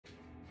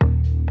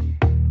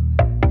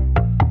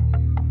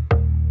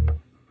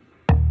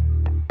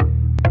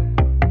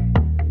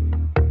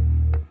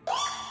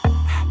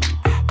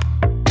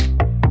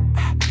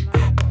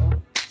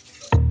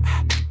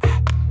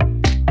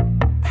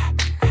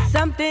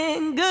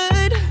something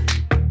good,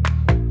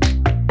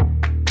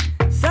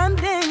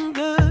 something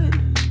good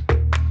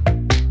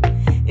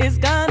is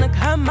gonna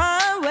come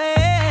my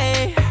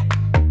way,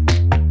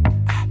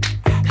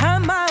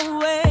 come my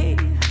way.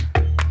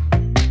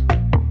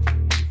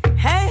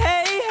 Hey,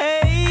 hey,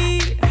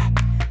 hey,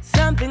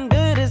 something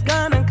good is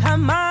gonna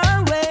come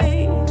my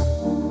way.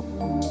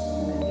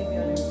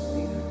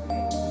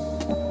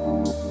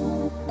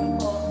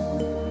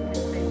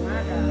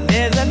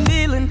 There's a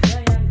feeling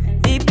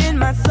deep in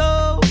my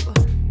soul.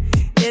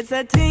 It's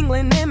a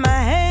tingling in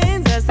my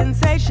hands, a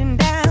sensation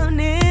down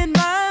in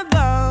my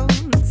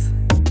bones.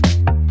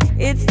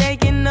 It's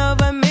taking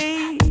over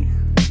me.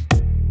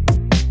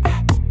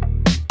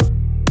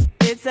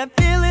 It's a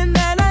feeling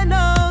that I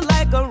know,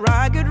 like a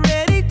rocket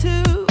ready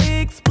to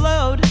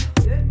explode.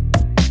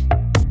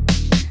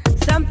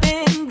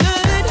 Something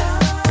good,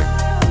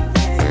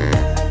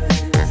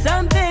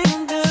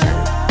 something good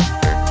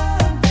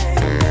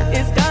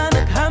is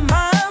gonna come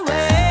my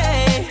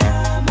way,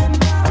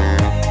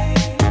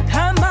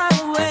 come my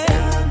way.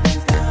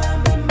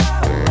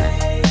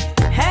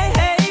 Hey,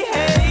 hey,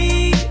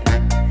 hey,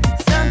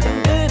 something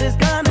good is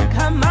gonna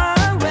come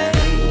my way.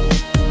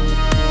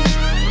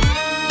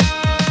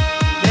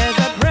 There's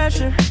a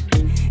pressure,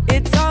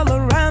 it's all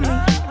around me.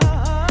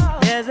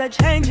 There's a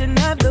changing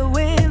of the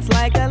winds,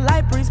 like a